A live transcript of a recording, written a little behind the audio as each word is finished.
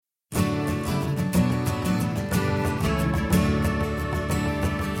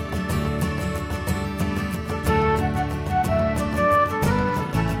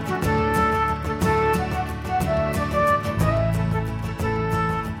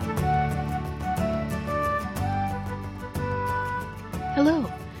Hello,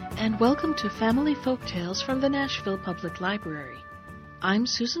 and welcome to Family Folk Tales from the Nashville Public Library. I'm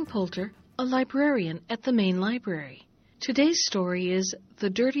Susan Poulter, a librarian at the main library. Today's story is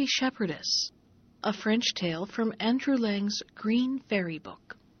The Dirty Shepherdess, a French tale from Andrew Lang's Green Fairy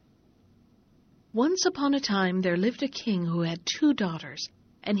Book. Once upon a time there lived a king who had 2 daughters,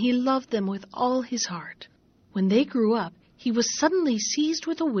 and he loved them with all his heart. When they grew up, he was suddenly seized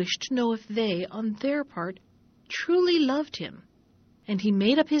with a wish to know if they, on their part, truly loved him, and he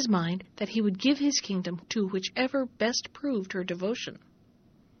made up his mind that he would give his kingdom to whichever best proved her devotion.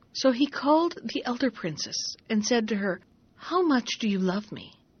 So he called the elder princess and said to her, "How much do you love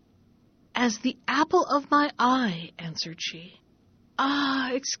me?" "As the apple of my eye," answered she.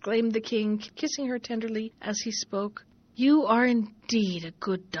 "Ah," exclaimed the king, kissing her tenderly as he spoke, "you are indeed a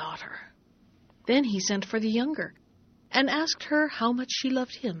good daughter." Then he sent for the younger, and asked her how much she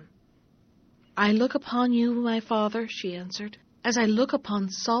loved him. "I look upon you, my father," she answered, "as I look upon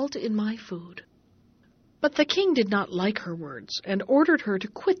salt in my food." But the king did not like her words, and ordered her to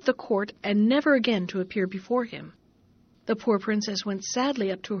quit the court and never again to appear before him. The poor princess went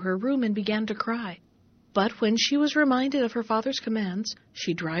sadly up to her room and began to cry. But when she was reminded of her father's commands,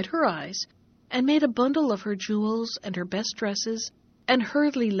 she dried her eyes, and made a bundle of her jewels and her best dresses, and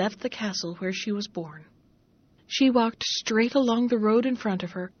hurriedly left the castle where she was born. She walked straight along the road in front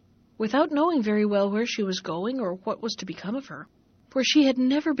of her, without knowing very well where she was going or what was to become of her, for she had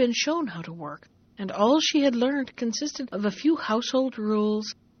never been shown how to work, and all she had learned consisted of a few household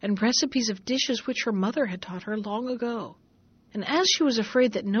rules and recipes of dishes which her mother had taught her long ago. And as she was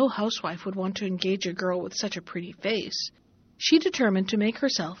afraid that no housewife would want to engage a girl with such a pretty face, she determined to make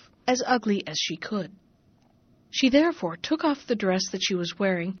herself as ugly as she could. She therefore took off the dress that she was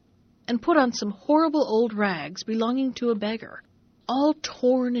wearing and put on some horrible old rags belonging to a beggar, all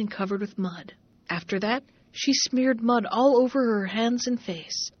torn and covered with mud. After that, she smeared mud all over her hands and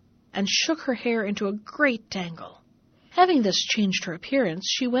face, and shook her hair into a great tangle. Having thus changed her appearance,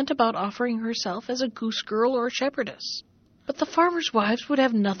 she went about offering herself as a goose girl or shepherdess. But the farmers' wives would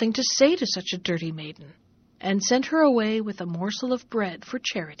have nothing to say to such a dirty maiden, and sent her away with a morsel of bread for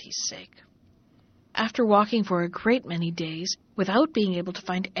charity's sake. After walking for a great many days, without being able to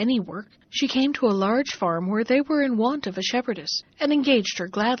find any work, she came to a large farm where they were in want of a shepherdess, and engaged her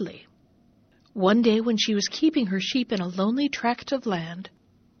gladly. One day when she was keeping her sheep in a lonely tract of land,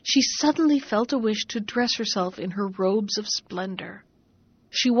 she suddenly felt a wish to dress herself in her robes of splendor.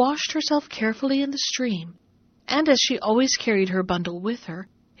 She washed herself carefully in the stream, and as she always carried her bundle with her,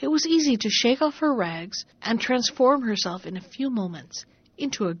 it was easy to shake off her rags and transform herself in a few moments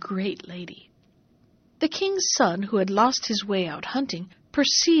into a great lady. The king's son, who had lost his way out hunting,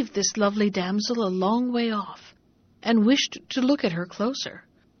 perceived this lovely damsel a long way off, and wished to look at her closer.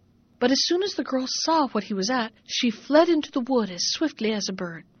 But as soon as the girl saw what he was at, she fled into the wood as swiftly as a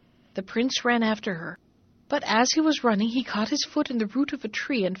bird. The prince ran after her, but as he was running he caught his foot in the root of a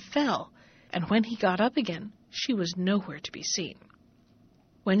tree and fell, and when he got up again, she was nowhere to be seen.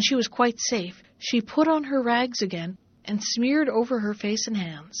 When she was quite safe, she put on her rags again and smeared over her face and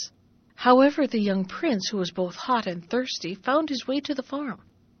hands. However, the young prince, who was both hot and thirsty, found his way to the farm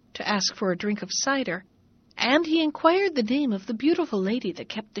to ask for a drink of cider, and he inquired the name of the beautiful lady that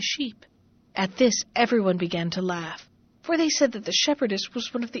kept the sheep. At this everyone began to laugh, for they said that the shepherdess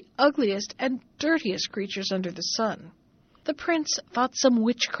was one of the ugliest and dirtiest creatures under the sun. The prince thought some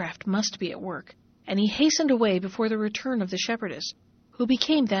witchcraft must be at work, and he hastened away before the return of the shepherdess, who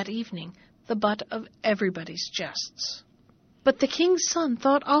became that evening the butt of everybody's jests. But the king's son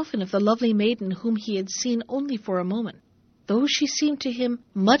thought often of the lovely maiden whom he had seen only for a moment, though she seemed to him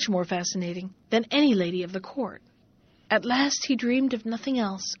much more fascinating than any lady of the court. At last he dreamed of nothing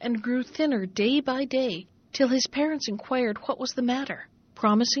else, and grew thinner day by day, till his parents inquired what was the matter,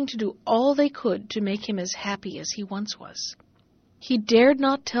 promising to do all they could to make him as happy as he once was. He dared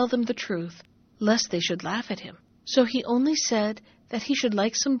not tell them the truth, lest they should laugh at him, so he only said that he should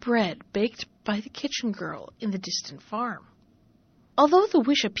like some bread baked by the kitchen girl in the distant farm. Although the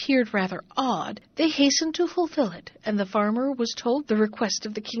wish appeared rather odd, they hastened to fulfill it, and the farmer was told the request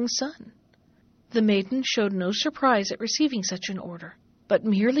of the king's son. The maiden showed no surprise at receiving such an order, but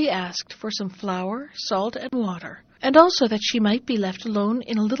merely asked for some flour, salt, and water, and also that she might be left alone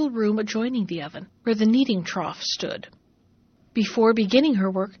in a little room adjoining the oven, where the kneading trough stood. Before beginning her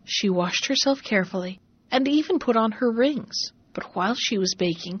work, she washed herself carefully, and even put on her rings, but while she was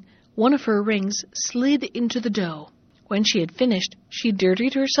baking, one of her rings slid into the dough. When she had finished, she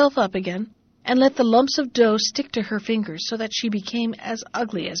dirtied herself up again, and let the lumps of dough stick to her fingers so that she became as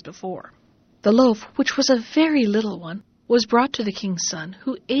ugly as before. The loaf, which was a very little one, was brought to the king's son,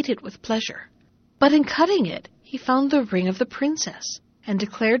 who ate it with pleasure. But in cutting it, he found the ring of the princess, and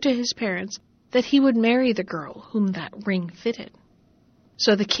declared to his parents that he would marry the girl whom that ring fitted.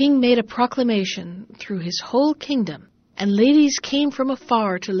 So the king made a proclamation through his whole kingdom, and ladies came from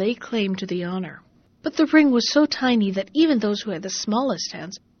afar to lay claim to the honor. But the ring was so tiny that even those who had the smallest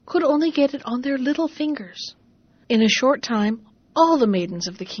hands could only get it on their little fingers. In a short time, all the maidens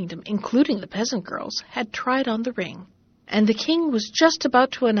of the kingdom, including the peasant girls, had tried on the ring, and the king was just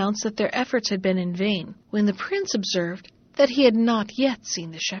about to announce that their efforts had been in vain, when the prince observed that he had not yet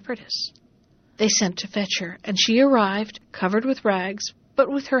seen the shepherdess. They sent to fetch her, and she arrived, covered with rags, but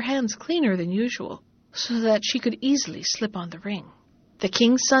with her hands cleaner than usual, so that she could easily slip on the ring. The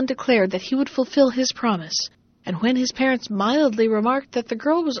king's son declared that he would fulfill his promise, and when his parents mildly remarked that the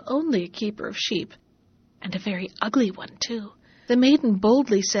girl was only a keeper of sheep, and a very ugly one too, the maiden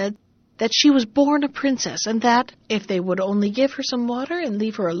boldly said that she was born a princess, and that, if they would only give her some water and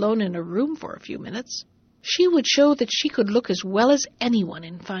leave her alone in a room for a few minutes, she would show that she could look as well as anyone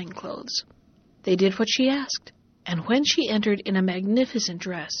in fine clothes. They did what she asked, and when she entered in a magnificent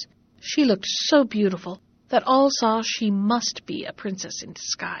dress, she looked so beautiful that all saw she must be a princess in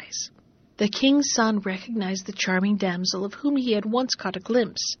disguise. The king's son recognized the charming damsel of whom he had once caught a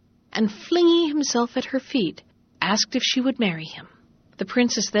glimpse, and flinging himself at her feet, asked if she would marry him. The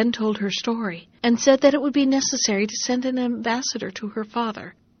princess then told her story, and said that it would be necessary to send an ambassador to her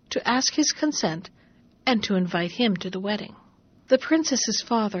father to ask his consent and to invite him to the wedding. The princess's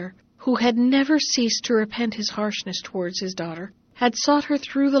father, who had never ceased to repent his harshness towards his daughter, had sought her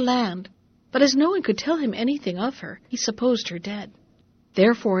through the land, but as no one could tell him anything of her, he supposed her dead.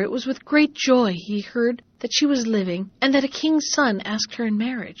 Therefore it was with great joy he heard that she was living, and that a king's son asked her in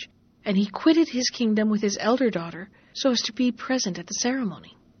marriage, and he quitted his kingdom with his elder daughter so as to be present at the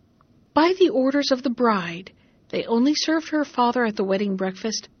ceremony. By the orders of the bride, they only served her father at the wedding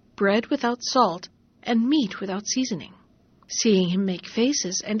breakfast bread without salt and meat without seasoning. Seeing him make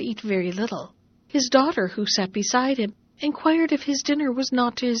faces and eat very little, his daughter, who sat beside him, inquired if his dinner was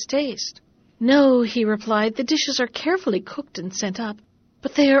not to his taste. "No," he replied, "the dishes are carefully cooked and sent up,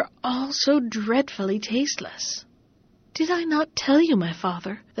 but they are all so dreadfully tasteless." "Did I not tell you, my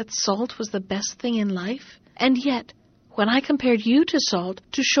father, that salt was the best thing in life? And yet, when I compared you to salt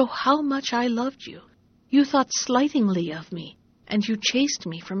to show how much I loved you, you thought slightingly of me, and you chased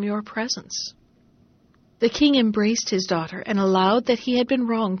me from your presence." The king embraced his daughter and allowed that he had been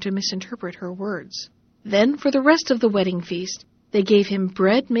wrong to misinterpret her words. Then, for the rest of the wedding feast, they gave him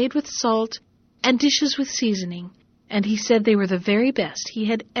bread made with salt and dishes with seasoning, and he said they were the very best he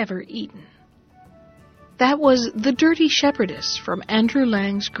had ever eaten. That was The Dirty Shepherdess from Andrew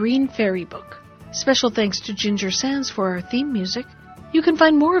Lang's Green Fairy Book. Special thanks to Ginger Sands for our theme music. You can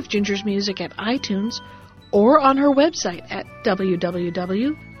find more of Ginger's music at iTunes or on her website at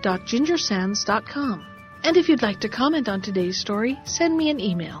www.gingersands.com. And if you'd like to comment on today's story, send me an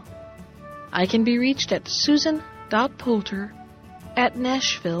email. I can be reached at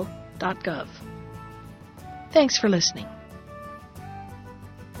susan.poulter@nashville.gov. Thanks for listening.